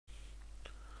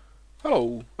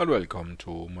Hello and welcome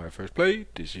to my first play.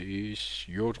 This is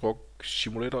Euro Truck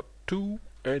Simulator 2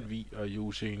 and we are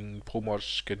using ProMod's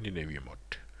Scandinavia Mod.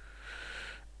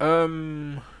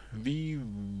 We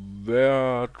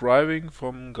were driving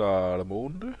from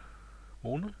Gardermone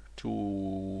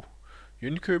to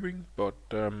Jönköping, but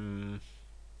and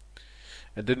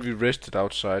then we rested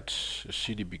outside the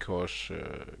city because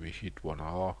we hit 1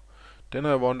 hour. Then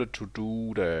I wanted to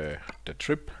do the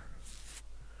trip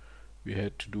we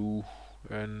had to do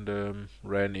and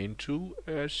ran into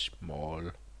a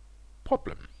small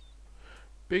problem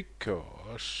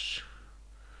because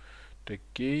the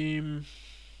game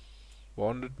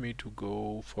wanted me to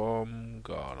go from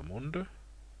Gardermone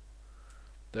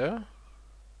there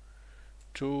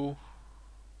to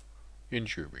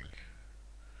Jönköping.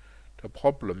 The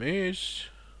problem is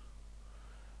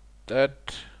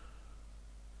that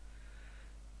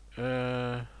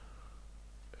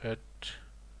at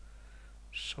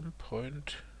some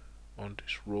point on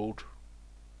this road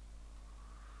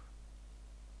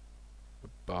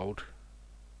about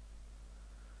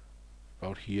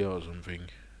here or something,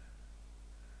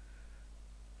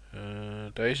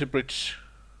 there is a bridge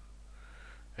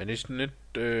and it's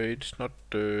not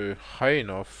high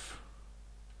enough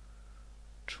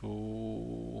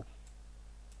to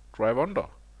drive under,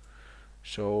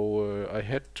 so I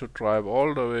had to drive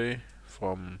all the way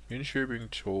from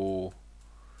Jönköping to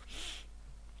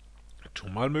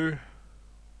Malmö,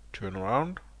 turn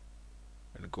around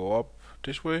and go up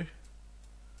this way.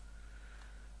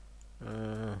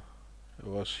 It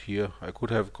was here. I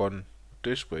could have gone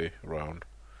this way around,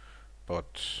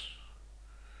 but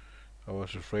I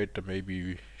was afraid that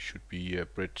maybe should be a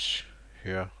bridge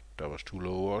here that was too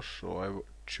low, so I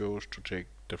chose to take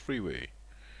the freeway.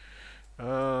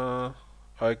 I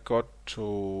got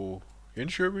to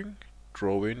Jönköping,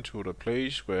 drove into the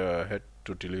place where I had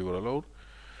to deliver the load,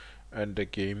 and the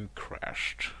game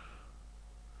crashed.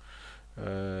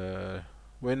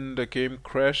 When the game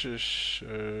crashes,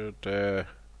 the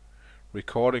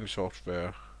recording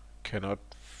software cannot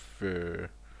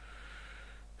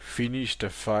finish the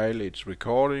file it's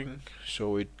recording,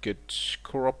 so it gets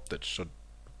corrupted. So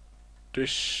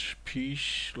this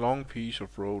long piece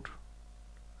of road,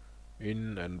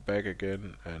 in and back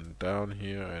again and down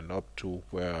here and up to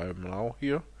where I am now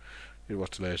here, it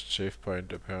was the last save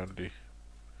point apparently.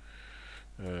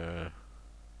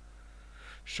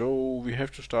 So we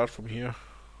have to start from here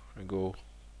and go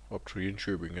up to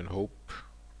Jönköping and hope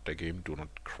the game do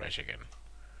not crash again.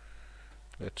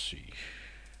 Let's see.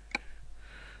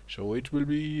 So it will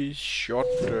be short.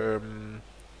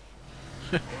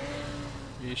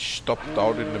 He stopped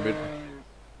out in the middle.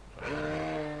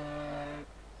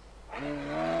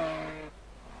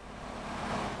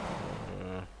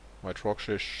 My truck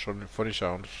says some funny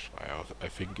sounds. I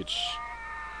think it's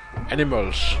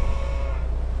animals.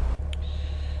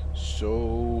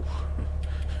 So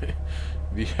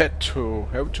we have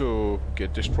to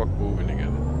get this truck moving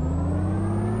again.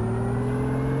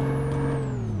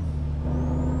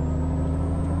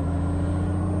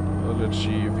 Well, let's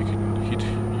see if we can hit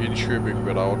Jönköping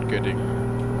without getting.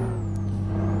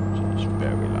 It's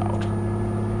very loud.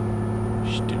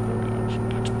 Still very loud. So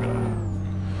that's better.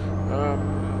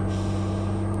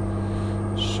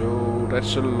 So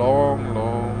that's a long.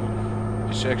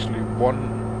 It's actually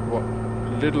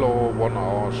little over 1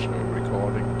 hour's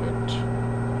recording that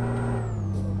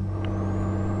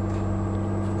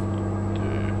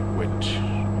went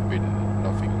in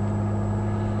nothing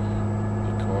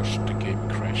because the game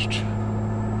crashed.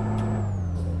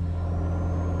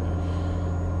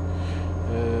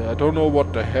 I don't know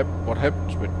what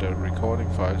happens with the recording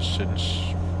files,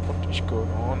 since what is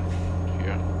going on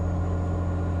here.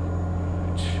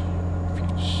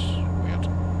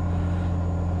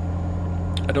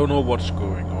 I don't know what's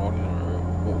going on,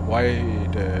 why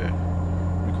the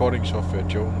recording software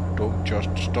don't just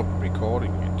stop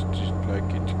recording. It's just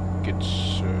like it gets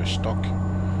stuck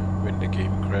when the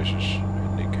game crashes,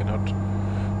 and you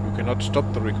cannot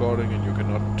stop the recording, and you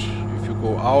cannot, if you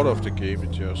go out of the game,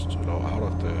 it just, out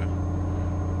of the,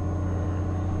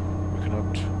 you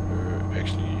cannot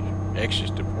actually access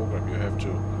the program. You have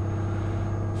to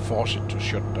force it to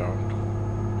shut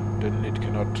down. Then it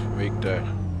cannot make the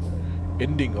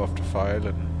ending of the file,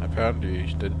 and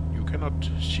apparently then you cannot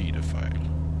see the file.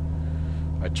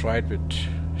 I tried with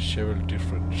several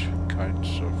different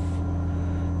kinds of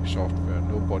software.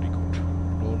 Nobody could.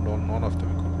 None of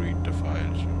them could read the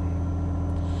file. So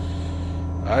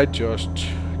I just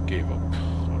gave up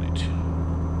on it.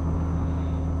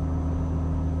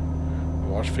 I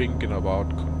was thinking about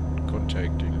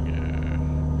contacting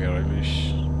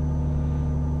Marylis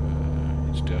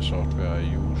their software I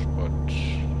use, but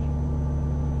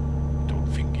I don't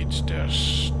think it's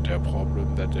their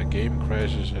problem that the game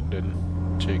crashes and then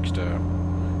takes their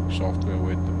software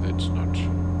with them. That's not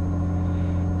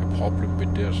a problem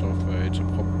with their software, it's a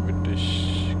problem with this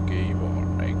game,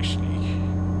 or actually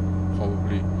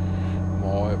probably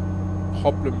more a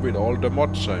problem with all the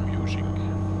mods I'm using.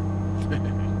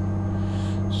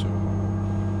 So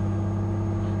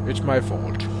it's my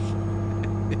fault.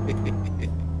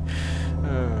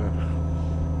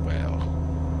 Well,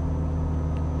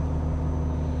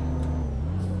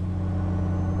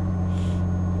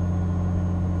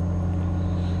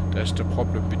 that's the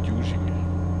problem with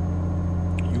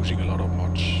using a lot of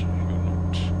mods. You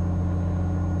not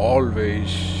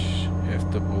always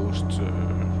have the most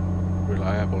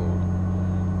reliable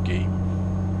game,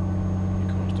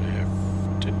 because they have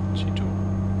a tendency to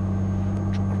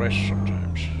crash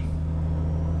sometimes.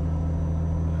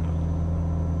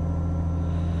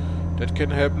 That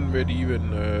can happen with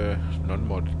even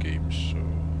non-modded games. So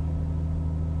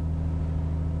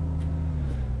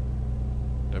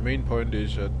the main point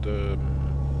is that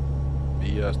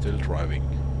we are still driving.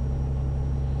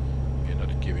 We're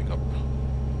not giving up.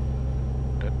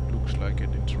 That looks like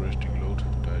an interesting load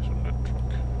that is on that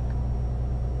truck.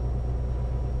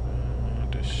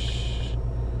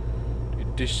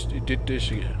 It did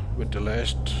this with the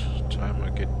last time I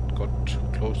got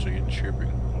close to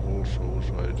Jönköping also,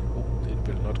 so I hope it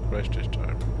will not crash this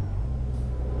time.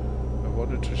 I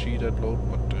wanted to see that load,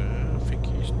 but I think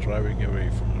he's driving away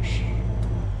from us.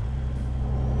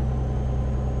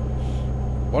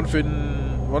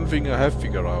 One thing I have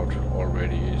figured out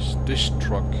already is this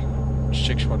truck,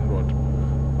 600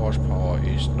 horsepower,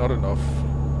 is not enough.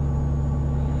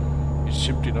 It's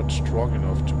simply not strong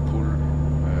enough to pull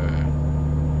a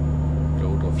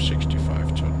load of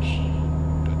 65 tons.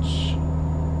 That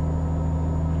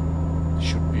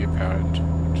should be apparent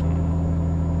to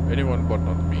anyone but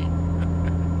not me.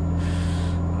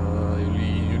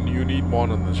 You need more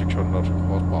than the 600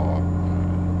 horsepower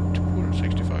to pull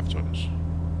 65 tons.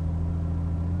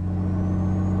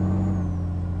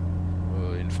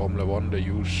 In Formula 1 they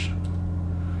use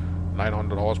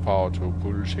 900 horsepower to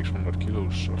pull 600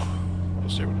 kilos, or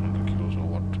 700 kilos, or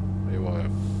whatever a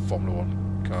Formula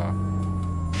 1 car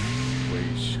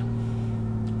weighs.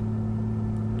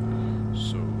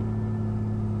 So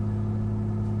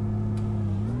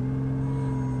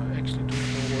I actually don't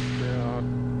know what they are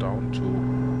down to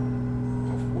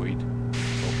of weight in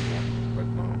Formula 1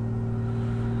 right now,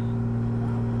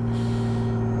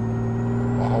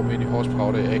 or how many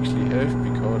horsepower they actually have,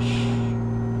 because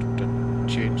that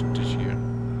changed this year.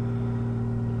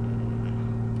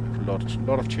 A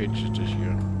lot of changes this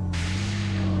year.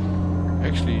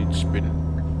 Actually, it's been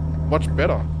much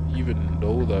better, even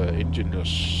though the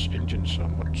engines are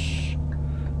much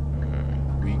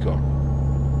weaker.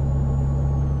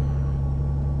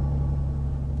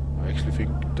 I actually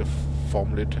think the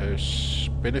Formula 1 has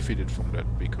benefited from that,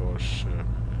 because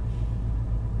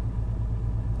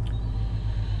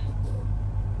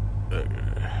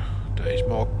there is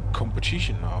more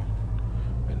competition now,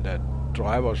 and that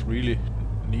drivers really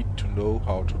need to know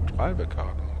how to drive a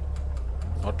car now.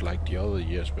 Not like the other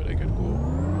years where they can go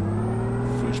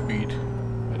full speed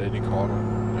at any corner,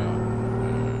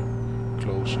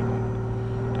 close,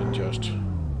 and then just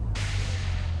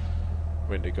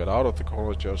when they got out of the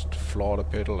corner just floor the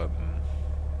pedal and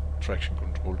traction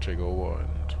control take over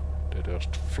and they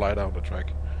just fly down the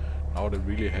track. Now they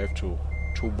really have to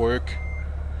work.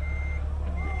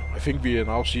 I think we are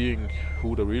now seeing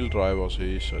who the real drivers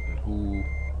is and who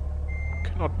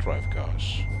cannot drive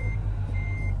cars.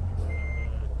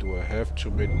 Do I have to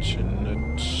mention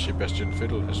that Sebastian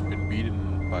Vettel has been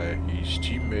beaten by his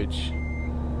teammates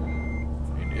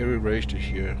in every race this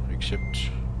year, except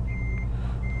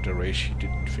the race he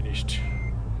didn't finish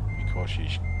because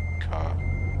his car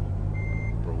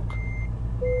broke.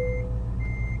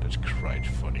 That's quite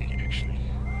funny, actually.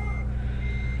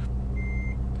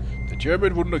 The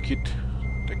German wunderkid,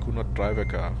 they could not drive a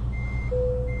car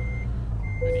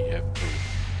when he had to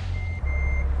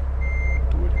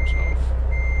do it himself.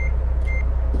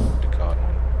 The car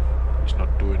is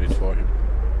not doing it for him.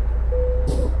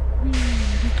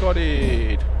 We got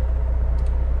it!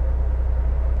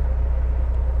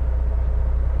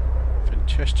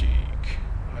 Fantastic.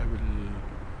 I will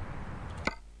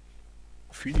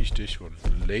finish this one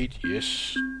late,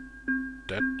 yes,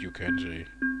 that you can say.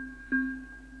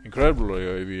 Incredible,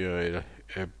 we are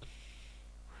a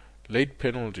late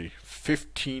penalty,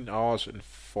 15 hours and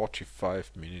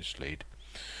 45 minutes late.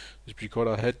 It's because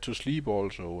I had to sleep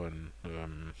also, and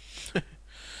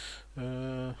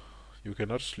You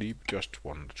cannot sleep just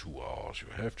 1 or 2 hours. You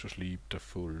have to sleep the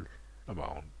full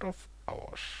amount of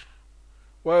hours.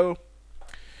 Well,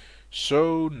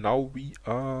 so now we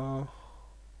are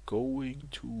going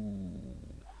to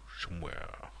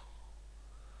somewhere.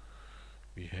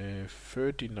 We have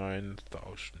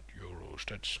 39,000 euros.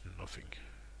 That's nothing.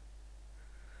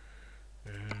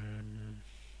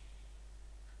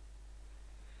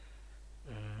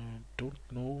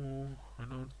 Don't know. I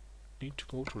don't need to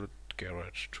go to the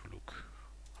garage to look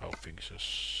how things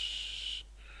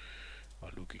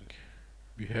are looking.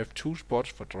 We have 2 spots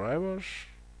for drivers.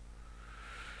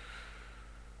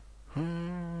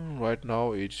 Right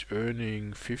now it's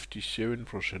earning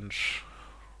 57%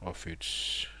 of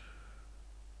its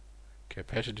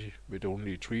capacity with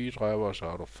only 3 drivers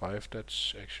out of 5.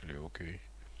 That's actually okay.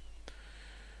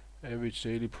 Average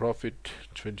daily profit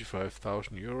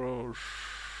 25,000 euros.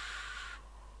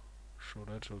 So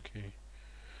that's okay.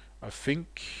 I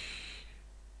think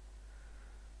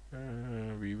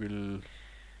I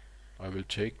will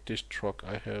take this truck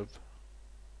I have.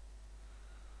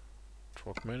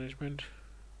 Truck management.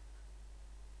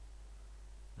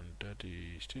 And that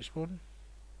is this one.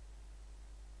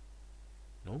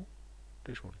 No,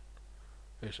 this one.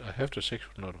 Yes, I have the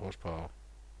 600 horsepower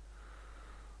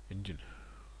engine.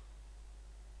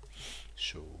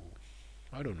 So,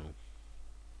 I don't know.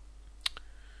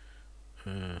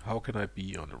 How can I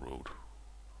be on the road?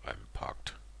 I'm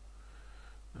parked.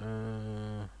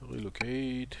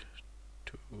 Relocate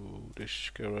to this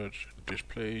garage, this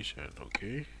place, and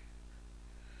okay.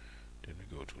 Then we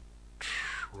go to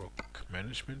truck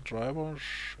management drivers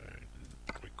and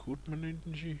recruitment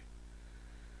agency.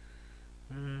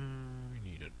 We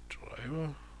need a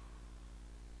driver.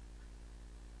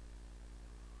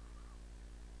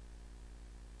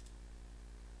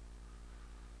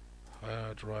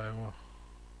 Hire driver.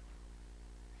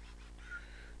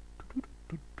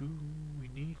 We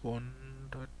need one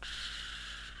that's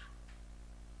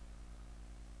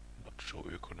not so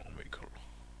economical.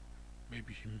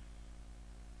 Maybe him.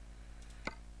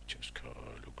 Just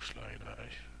looks like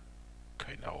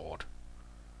kinda odd.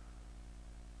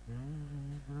 I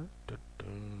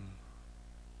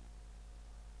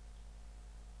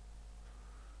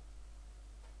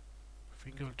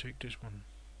think I'll take this one.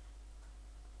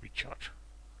 Recharge.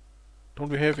 Don't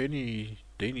we have any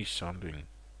Danish sounding?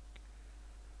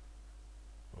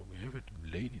 Oh, we have a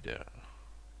lady there.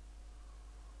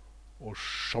 Or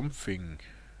something.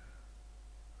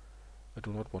 I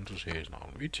do not want to say his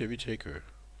name. We take her.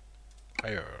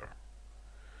 Hire.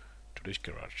 To this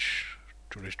garage.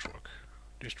 To this truck.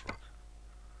 This truck.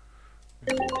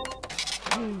 Then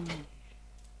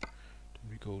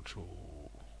we go to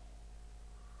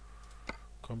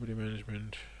company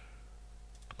management,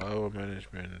 driver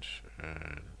management,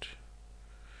 and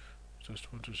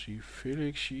just want to see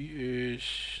Felix. He is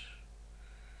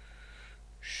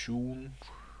soon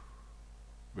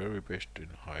very best in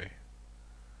high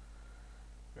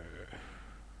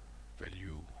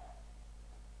value.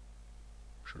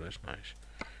 So that's nice.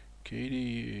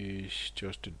 Katie is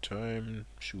just in time,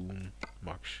 soon,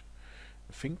 max.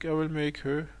 I think I will make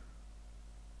her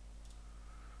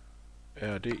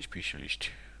RD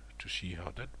specialist to see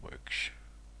how that works.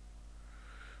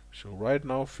 So right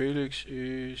now Felix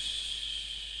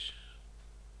is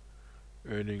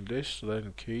earning less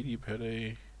than Katie per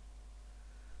day.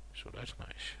 So that's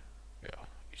nice. Yeah,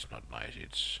 it's not nice,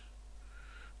 it's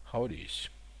how it is.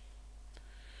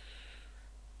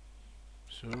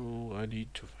 So I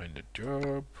need to find a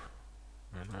job,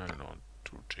 and I want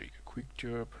to take a quick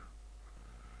job,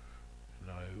 and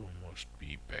I must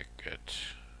be back at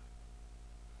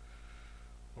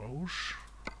Rose.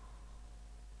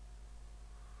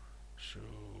 So,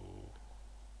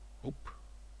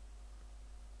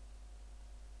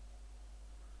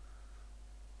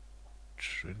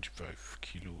 25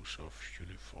 kilos of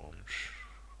uniforms,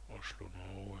 Oslo,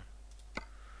 Norway.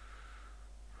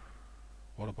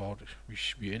 What about it?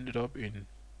 We ended up in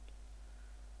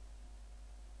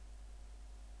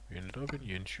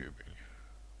Jönköping.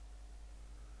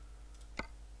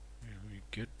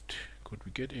 Could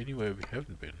we get anywhere we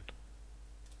haven't been?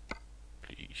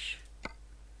 Please.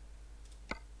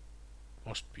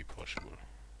 Must be possible.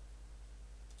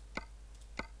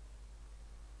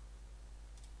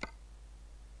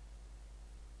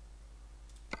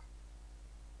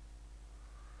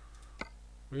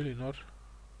 Really not?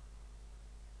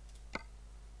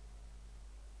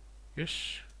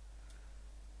 Yes.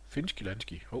 Finski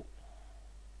Landski. Oh.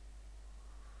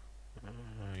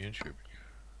 Jönköping.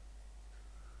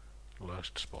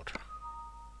 Last spot.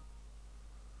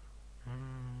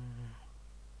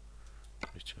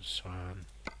 Kristiansand.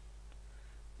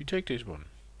 We take this one.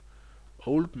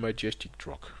 Old majestic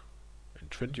truck. And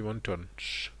 21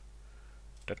 tons.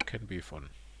 That can be fun.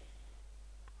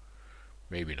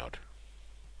 Maybe not.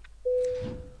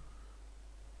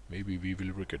 Maybe we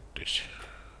will regret this.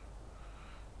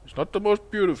 It's not the most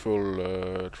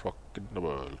beautiful truck in the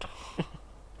world.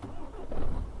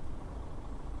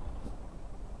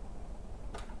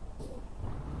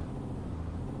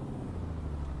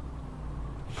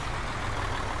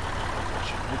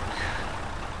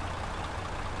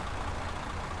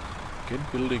 Again,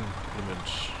 building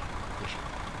elements.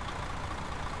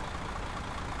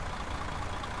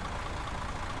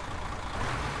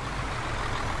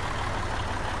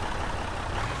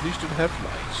 At least it have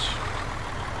lights.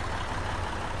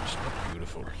 It's not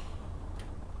beautiful.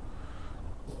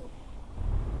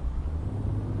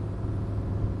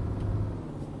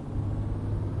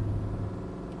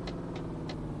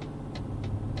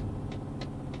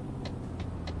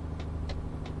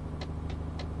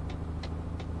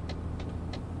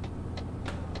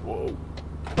 Whoa.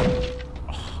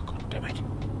 Oh, god damn it.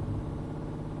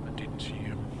 I didn't see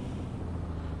him.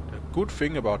 The good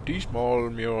thing about these small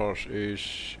mirrors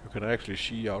is you can actually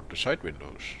see out the side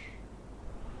windows.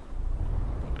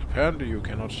 But apparently you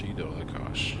cannot see the other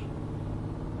cars.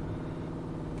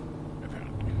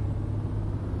 Apparently.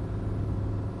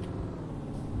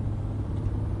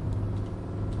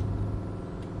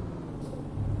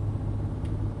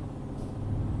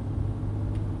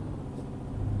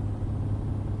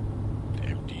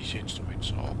 Damn, these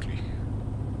instruments are ugly.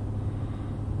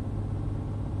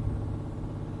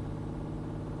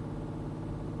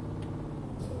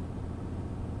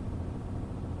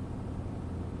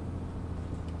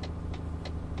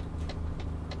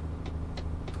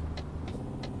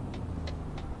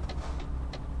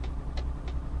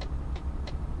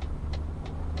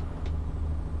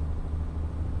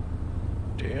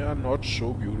 They are not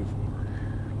so beautiful.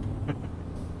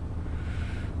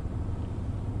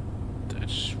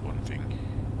 That's one thing,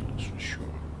 that's for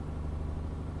sure.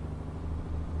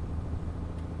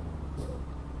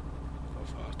 How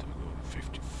fast are we going?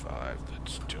 55,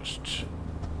 that's just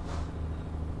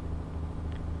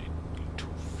a little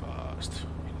too fast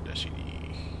in the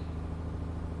city.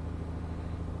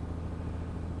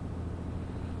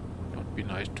 Would not be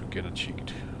nice to get a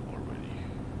ticket already.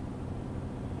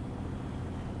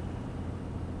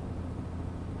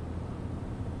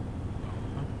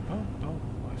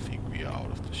 I think we are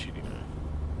out of the city now.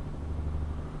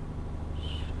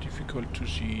 It's difficult to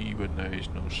see when there is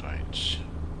no signs.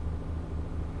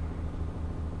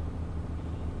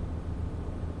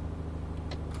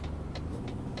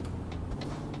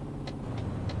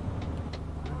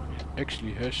 It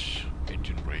actually has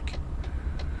engine brake.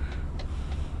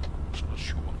 I was not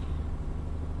sure.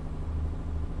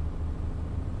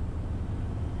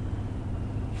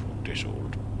 From this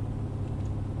old.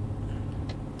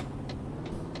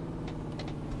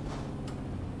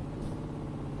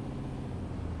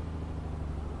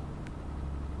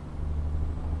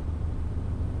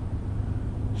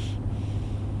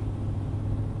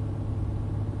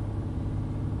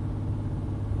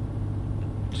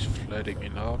 Letting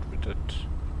in out with that.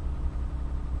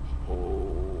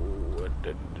 Oh, and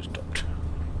then it stopped.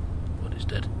 What is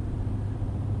that?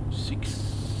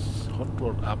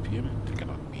 600 RPM? That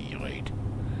cannot be right.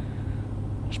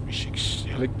 Must be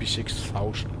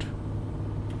 6,000.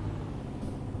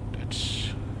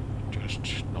 That's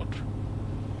just not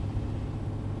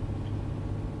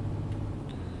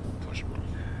possible.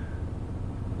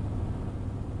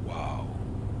 Wow.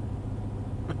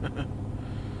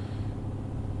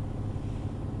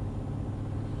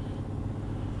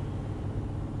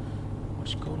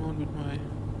 What's going on with my...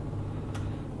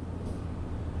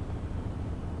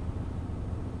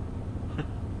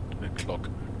 the clock.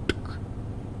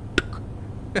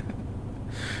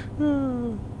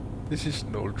 This is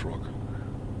an old truck.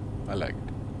 I like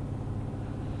it.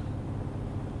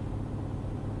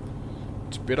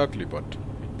 It's a bit ugly, but it's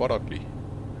butt ugly.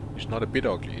 It's not a bit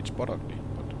ugly, it's butt ugly.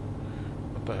 But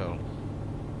what the hell?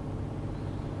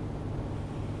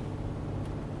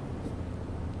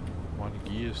 One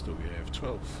gears do we have?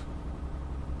 12.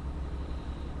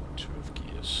 12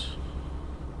 gears.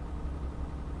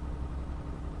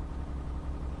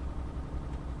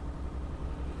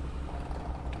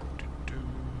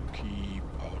 Keep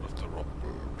out of the rubble,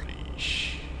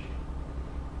 please.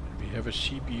 And we have a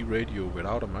CB radio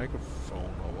without a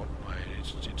microphone or what?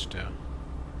 It's there.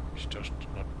 It's just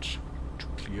not too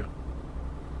clear.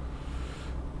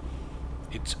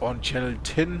 It's on channel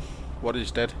 10. What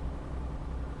is that?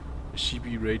 A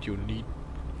CB radio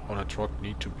on a truck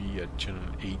need to be at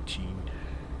channel 18.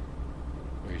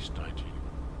 Where is 19?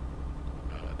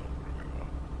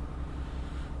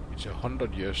 It's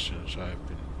 100 years since I've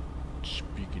been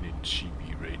speaking in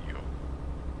CB radio.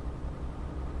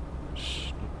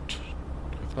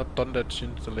 I've not done that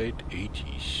since the late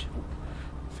 80s.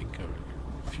 I think I will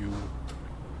a few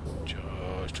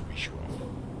just to be sure.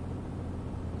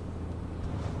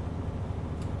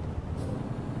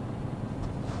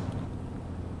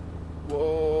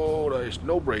 Whoa, there is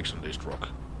no brakes on this truck.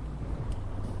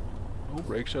 No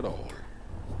brakes at all.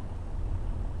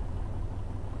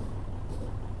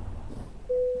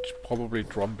 It's probably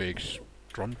drum brakes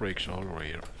all the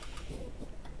way.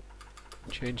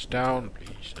 Change down,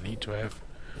 please. I need to have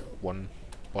one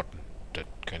button that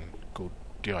can go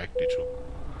directly to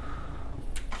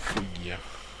the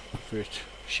first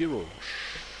zeros.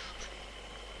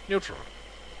 Neutral.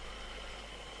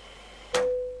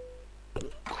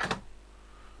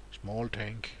 Small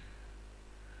tank.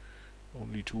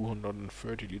 Only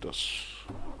 230 liters.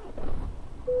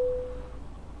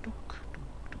 Duk, duk,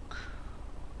 duk.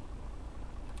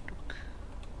 Duk.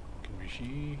 Can we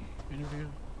see anywhere?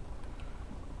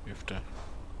 If the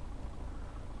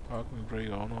parking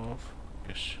brake on or off?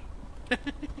 Yes.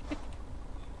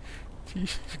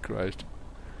 Jesus Christ.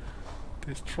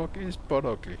 This truck is butt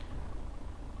ugly.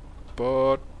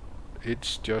 But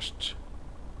it's just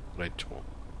retro.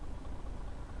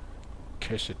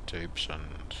 Cassette tapes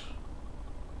and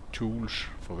tools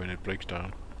for when it breaks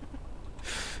down.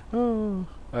 Oh,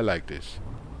 I like this.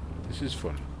 This is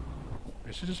fun.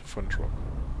 This is a fun truck.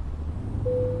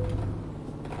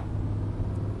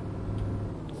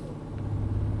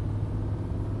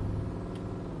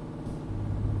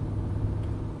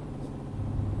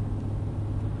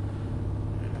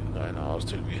 And 9 hours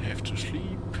till we have to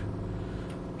sleep.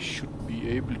 Should be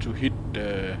able to hit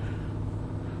the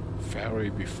ferry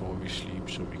before we sleep,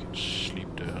 so we can sleep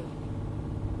there.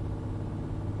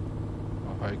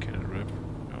 How high can it rip?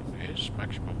 Oh, yes,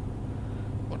 maximum.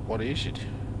 But what is it?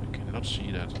 I cannot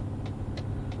see that.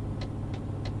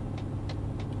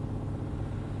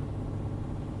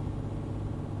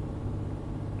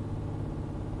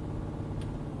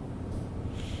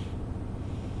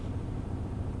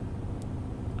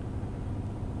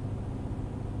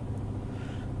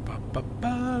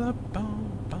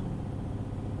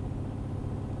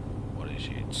 What is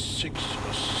it? 6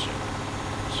 or 7?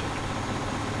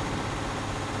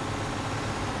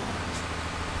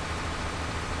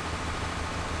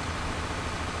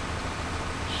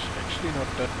 It's actually not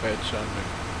that bad sounding.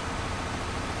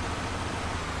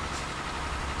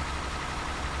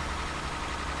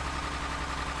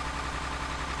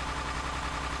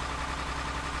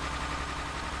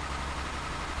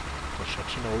 For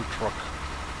such an old truck.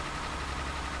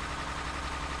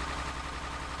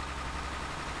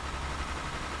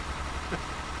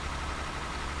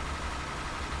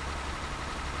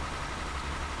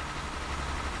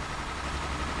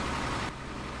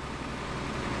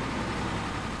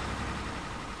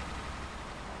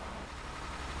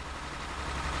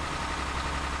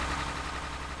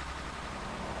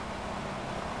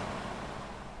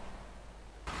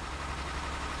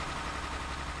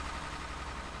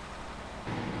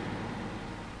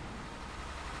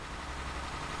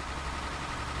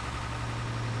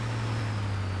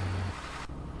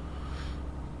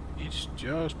 It's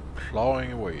just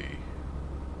plowing away.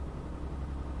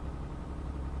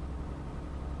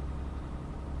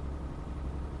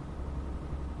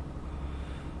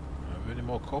 Have any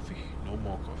more coffee? No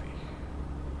more coffee.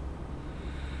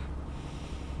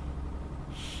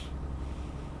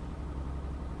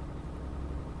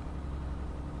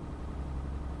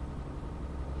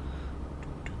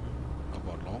 How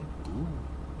about long? Ooh,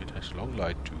 it has long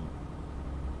light too.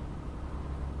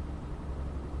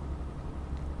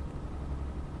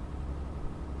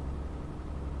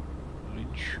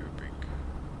 Jönköping.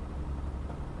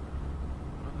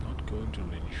 I'm not going to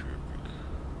Jönköping.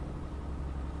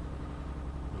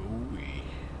 No way.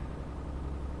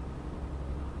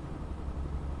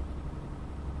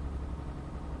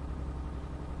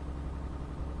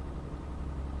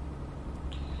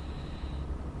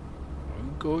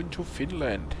 I'm going to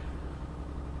Finland.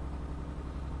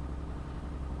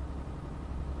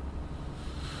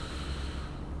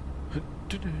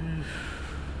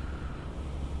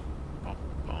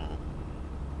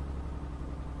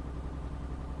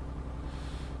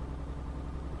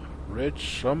 Read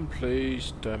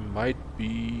someplace there might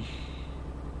be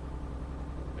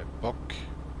a bug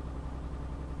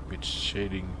with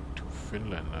sailing to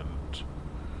Finland, and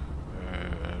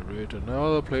I read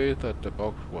another place that the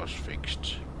bug was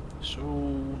fixed. So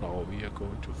now we are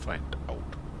going to find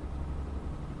out.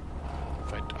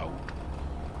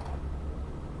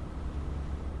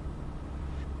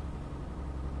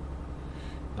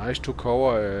 Nice to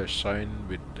cover a sign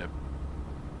with a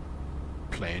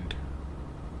plant.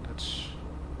 That's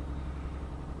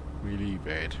really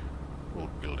bad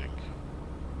road building.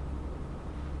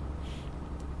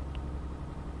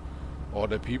 Or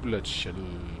the people that should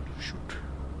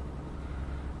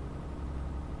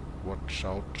watch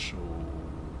out so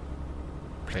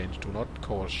plants do not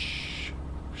cover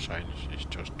signs. Is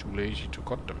just too lazy to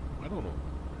cut them. I don't know.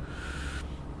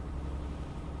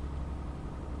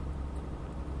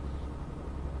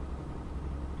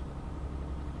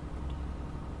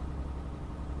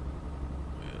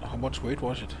 How much weight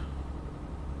was it?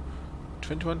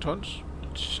 21 tons.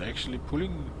 It's actually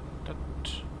pulling that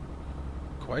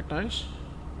quite nice.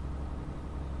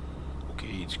 Okay,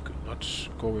 it's not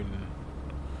going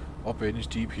up any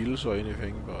steep hills or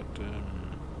anything, but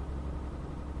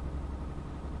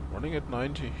running at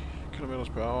 90 kilometers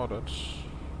per hour, that's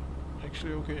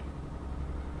actually okay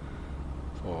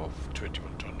for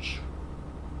 21 tons.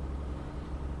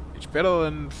 It's better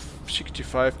than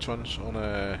 65 tons on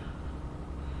a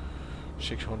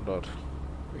 600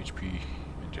 HP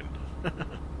engine.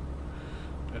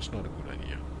 That's not a good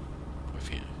idea, I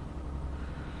feel.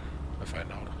 I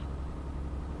find out.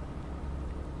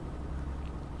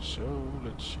 So,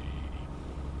 let's see.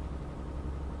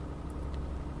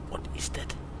 What is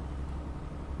that?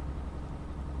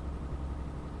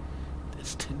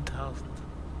 That's 10,000.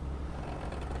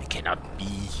 It cannot be.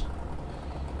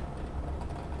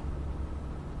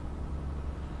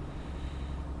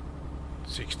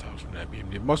 $6,000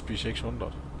 RPM. It must be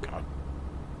 600. God.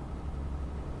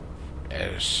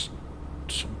 There's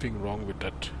something wrong with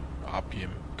that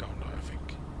RPM counter, I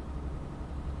think.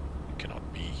 It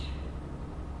cannot be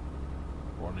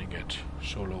running at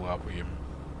so low RPM.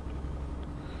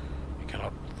 It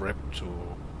cannot rep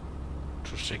to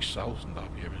 6,000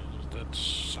 RPM. That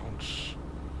sounds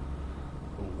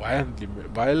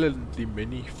violently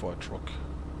many for a truck.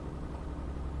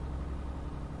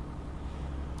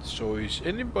 So is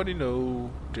anybody know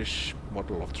this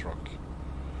model of truck?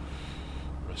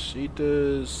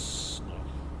 Mercedes? No,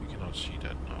 we cannot see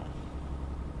that now.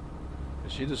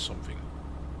 Mercedes something.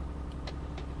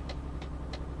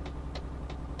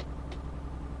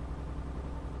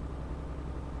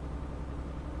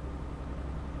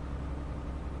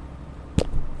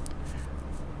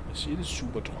 Mercedes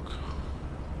super truck.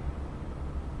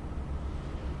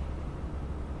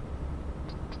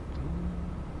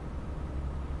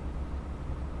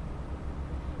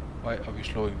 Why are we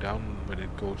slowing down when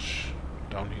it goes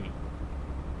downhill?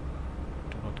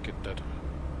 Do not get that.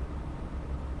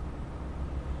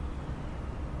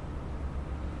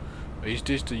 Is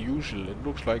this the usual? It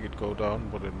looks like it goes down,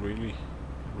 but in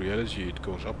reality it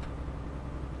goes up.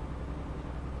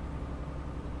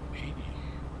 80.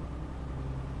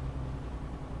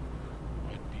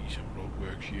 Might be some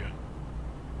roadworks here.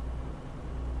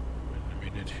 Wait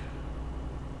a minute.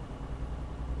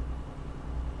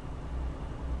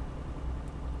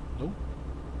 No.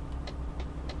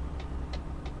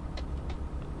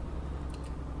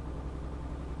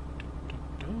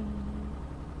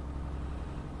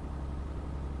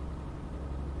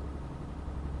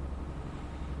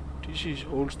 This is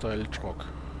old style truck.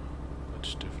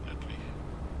 That's definitely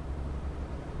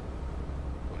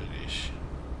what it is.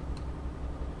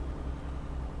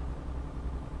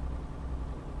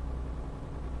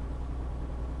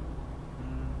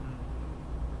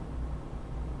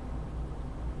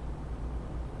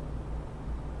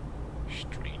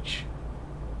 Strange.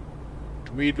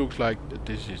 To me it looks like that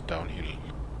this is downhill.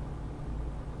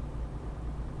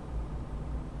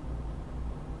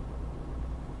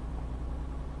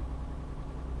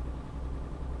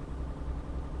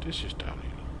 This is downhill.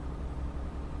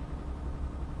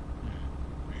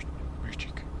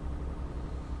 Mystic.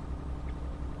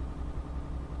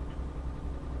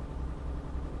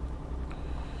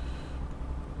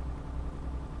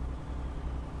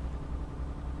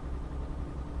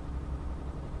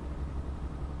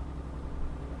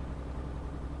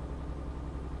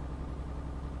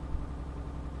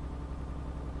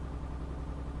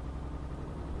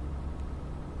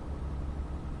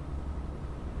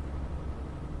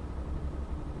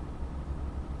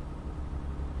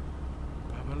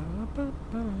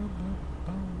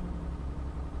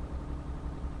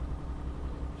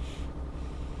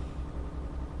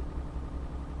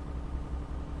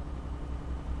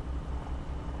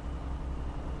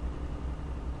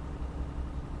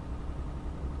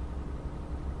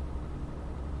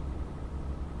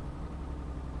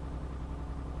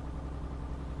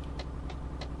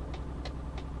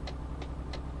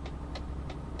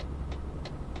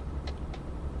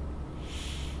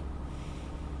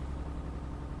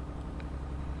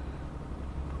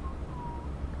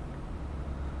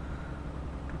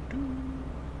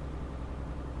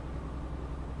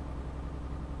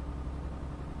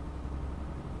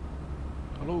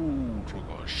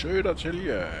 trucker. Søder til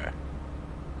jer.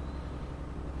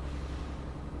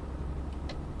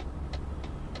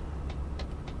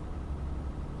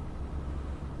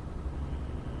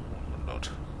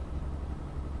 Not.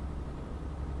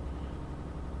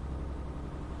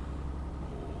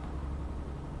 Oh.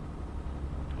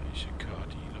 There is a car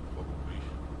dealer probably.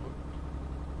 Oh.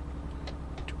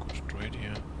 To go straight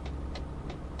here.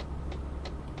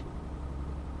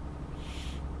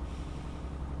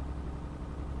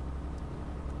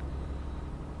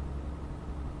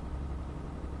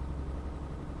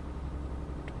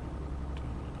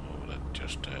 I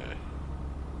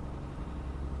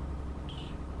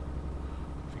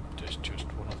think that's just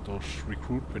one of those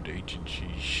recruitment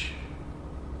agencies.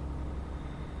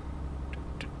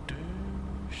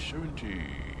 70.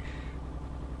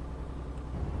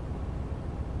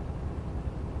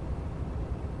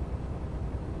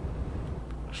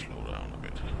 Slow down a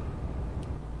bit.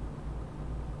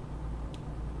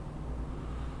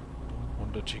 Don't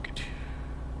want the ticket.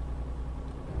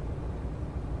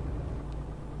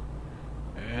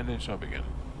 And it's up again.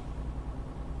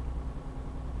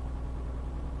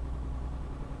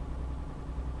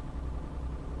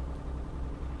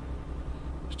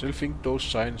 Still think those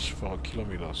signs for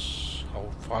kilometers, how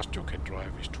fast you can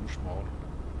drive, is too small.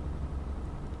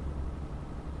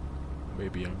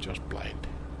 Maybe I'm just blind.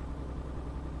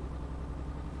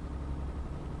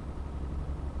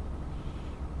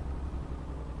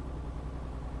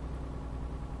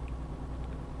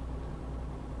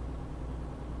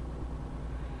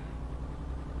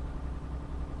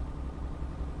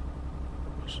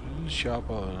 A little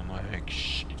sharper than I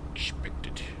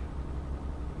expected.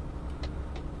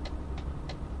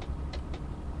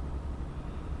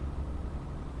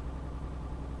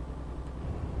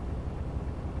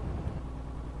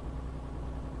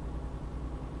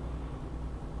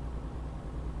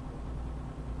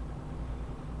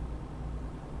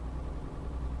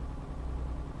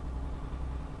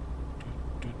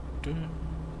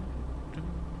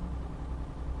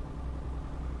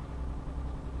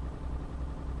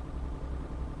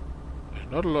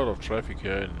 Not a lot of traffic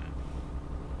here in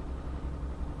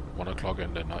 1 o'clock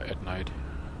at night. I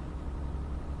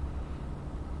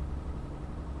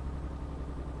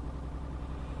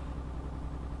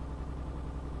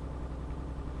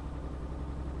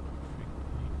think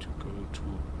we need to go to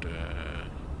the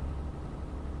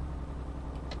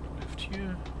left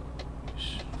here. Yes.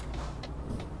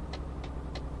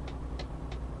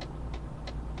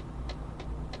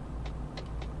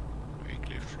 Big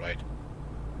left, right.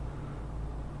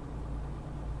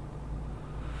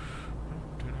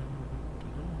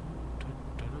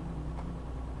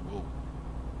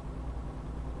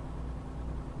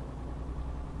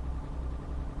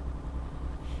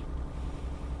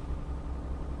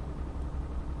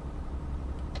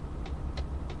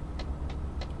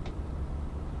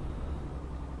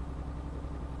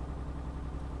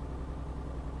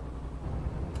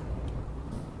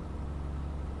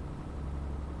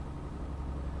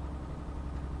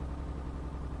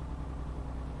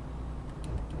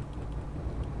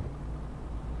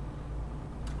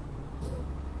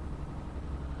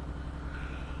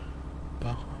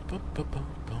 Bum, bum, bum,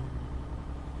 bum.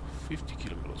 50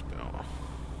 kilometers per hour.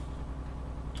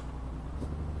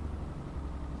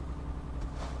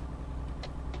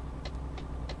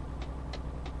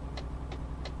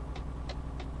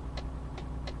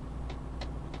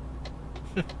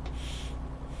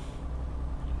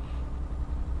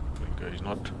 Finger is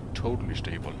not totally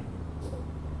stable.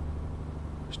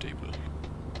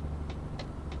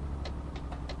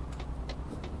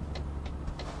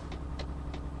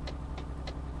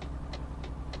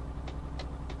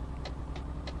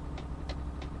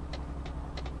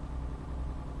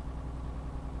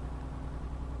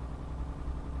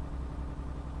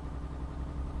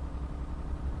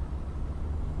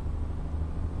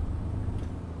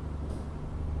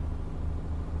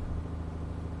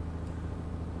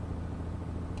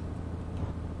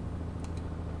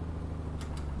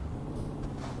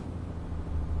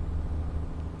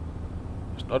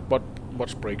 Not but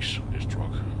much brakes on this truck.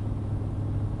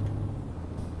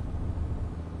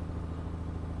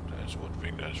 That's one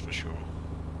thing, that's for sure.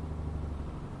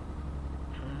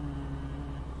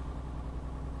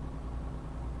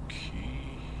 Okay.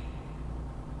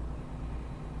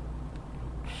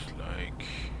 Looks like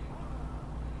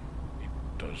it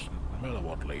doesn't matter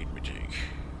what lane we take.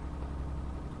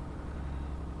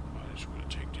 Might as well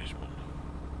take this one.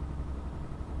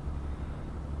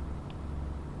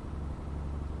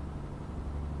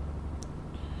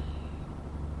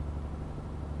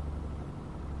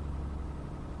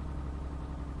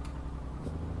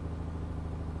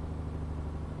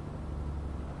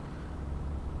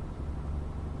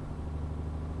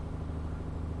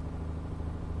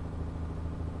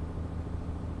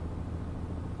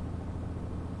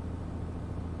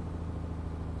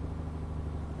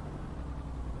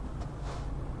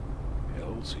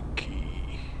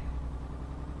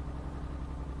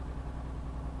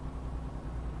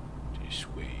 this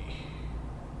way.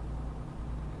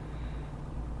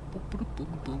 Boom, boom,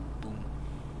 boom, boom, boom.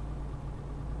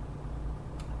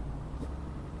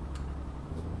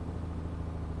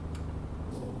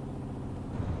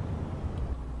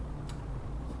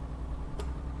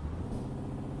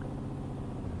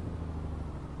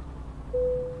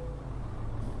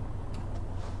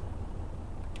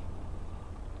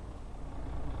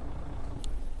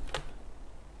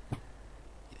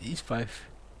 It is 5.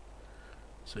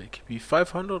 So it can be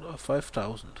 500 or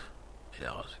 5,000.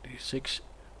 Yeah, it is 6.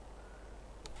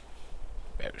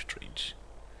 Very strange.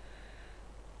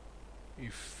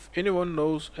 If anyone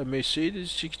knows a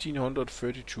Mercedes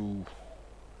 1632,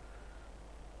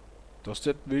 does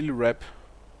that really wrap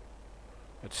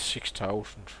at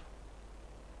 6,000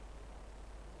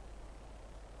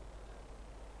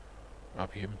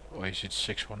 RPM, or is it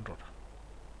 600?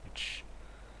 It's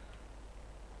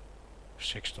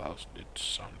 6,000. It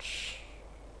sounds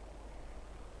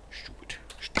stupid.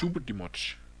 Stupidly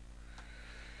much.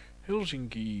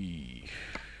 Helsinki.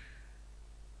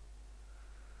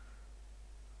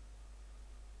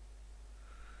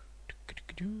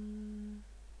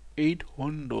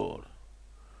 $800.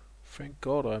 Thank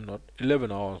God I'm not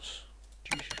 11 hours.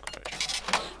 Jesus Christ.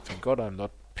 Thank God I'm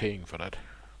not paying for that.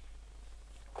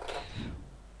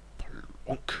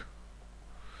 Plonk.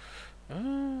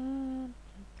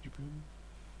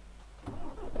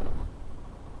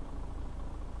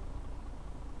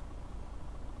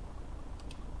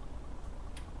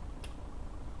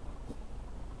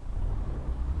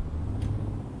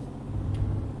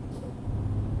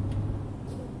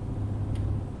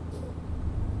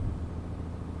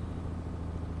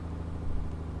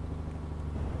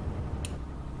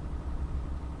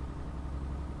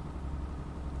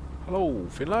 Hello,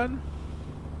 Finland.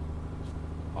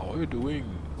 How are you doing?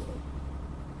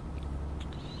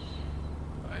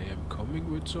 I am coming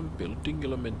with some building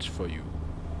elements for you.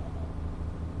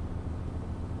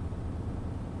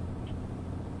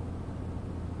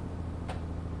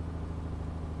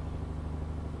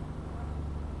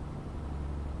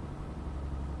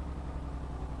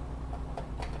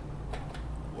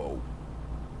 Whoa.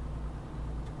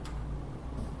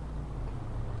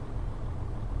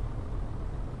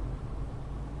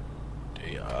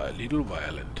 They are a little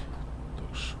violent,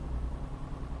 those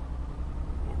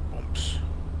bumps.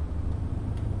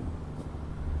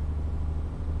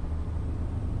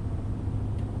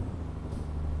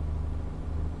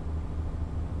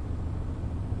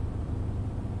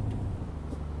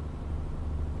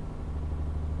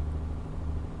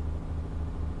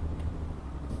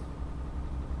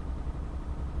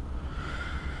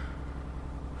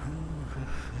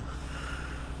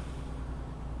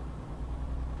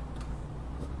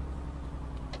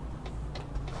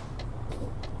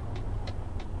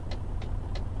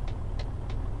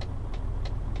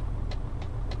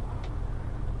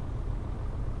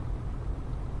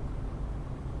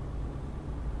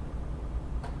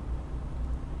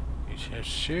 It has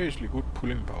seriously good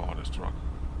pulling power, this truck.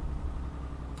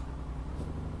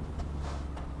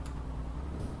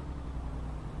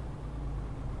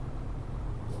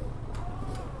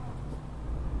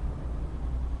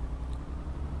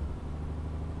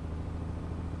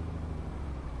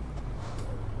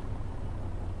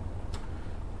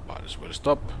 Might as well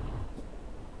stop.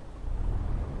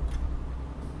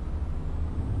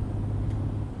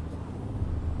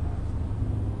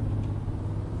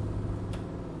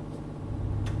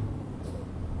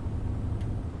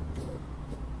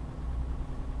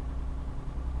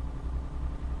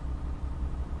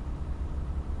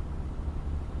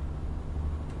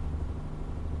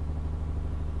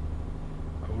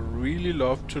 Really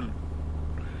love to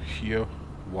hear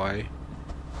why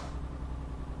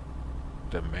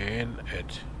the man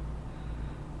at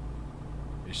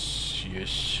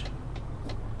SCS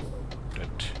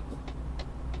that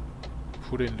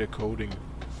put in the coding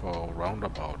for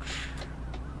roundabouts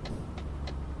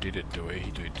did it the way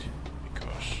he did,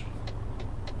 because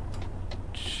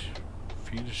it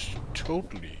feels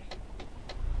totally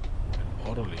and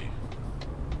utterly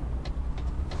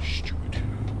stupid.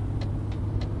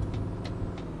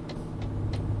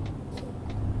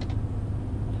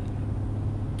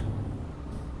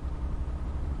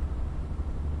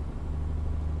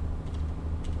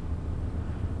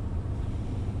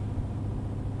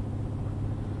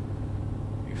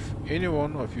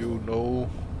 Anyone of you know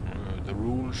the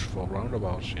rules for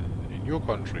roundabouts in your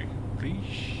country,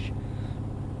 please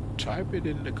type it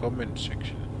in the comment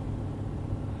section.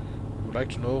 I would like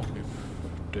to know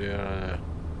if the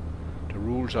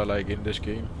rules are like in this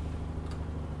game.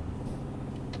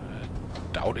 I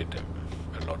doubted them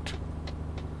a lot.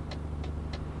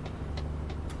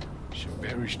 So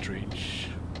Very strange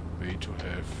way to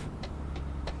have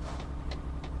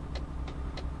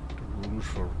the rules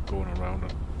for going around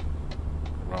and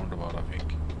roundabout, I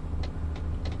think.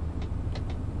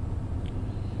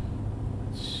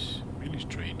 It's really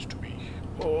strange to me.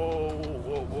 Whoa,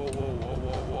 whoa, whoa, whoa, whoa,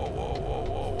 whoa, whoa, whoa,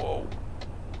 whoa, whoa.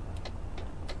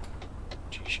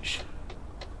 Jesus.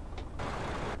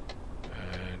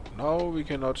 And now we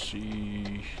cannot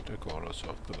see the colors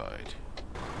of the light.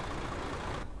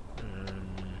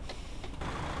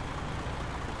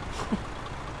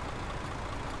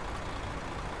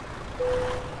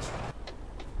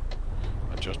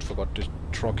 I just forgot this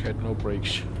truck had no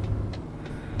brakes.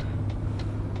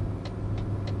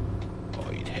 Oh,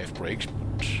 it have brakes,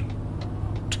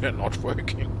 but they're not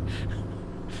working.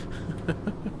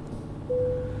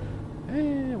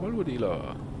 Hey, Volvo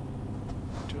dealer.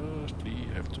 Just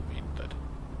have to beat that.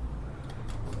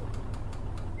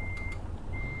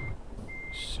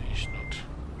 This is not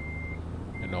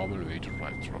a normal way to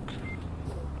drive truck.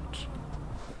 But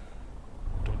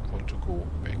don't want to go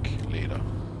back later.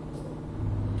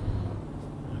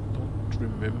 I don't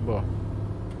remember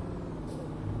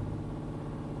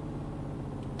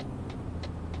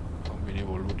how many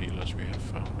Volvo dealers we have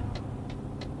found.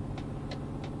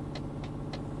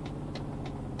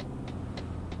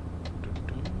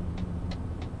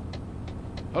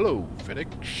 Hello,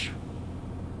 FedEx.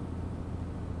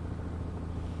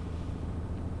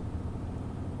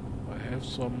 I have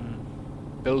some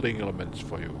building elements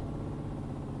for you.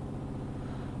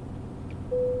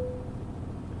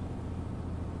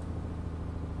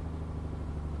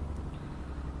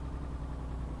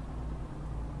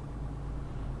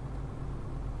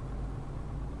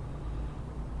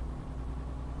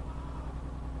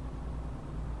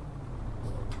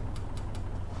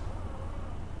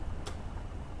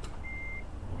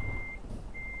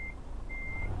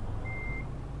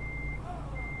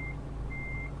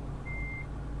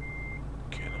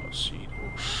 See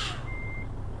those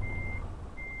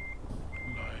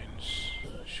lines.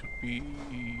 Should be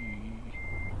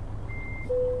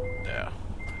there.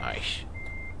 Nice.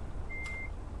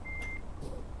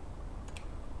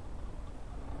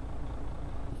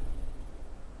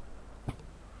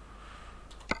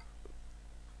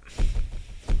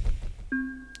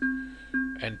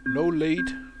 And no late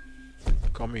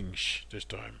comings this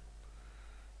time.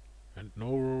 And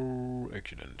no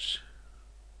accidents.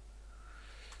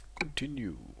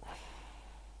 Continue.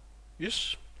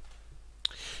 Yes,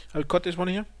 I'll cut this one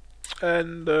here,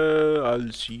 and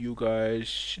I'll see you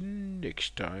guys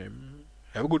next time.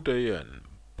 Have a good day and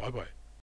bye bye.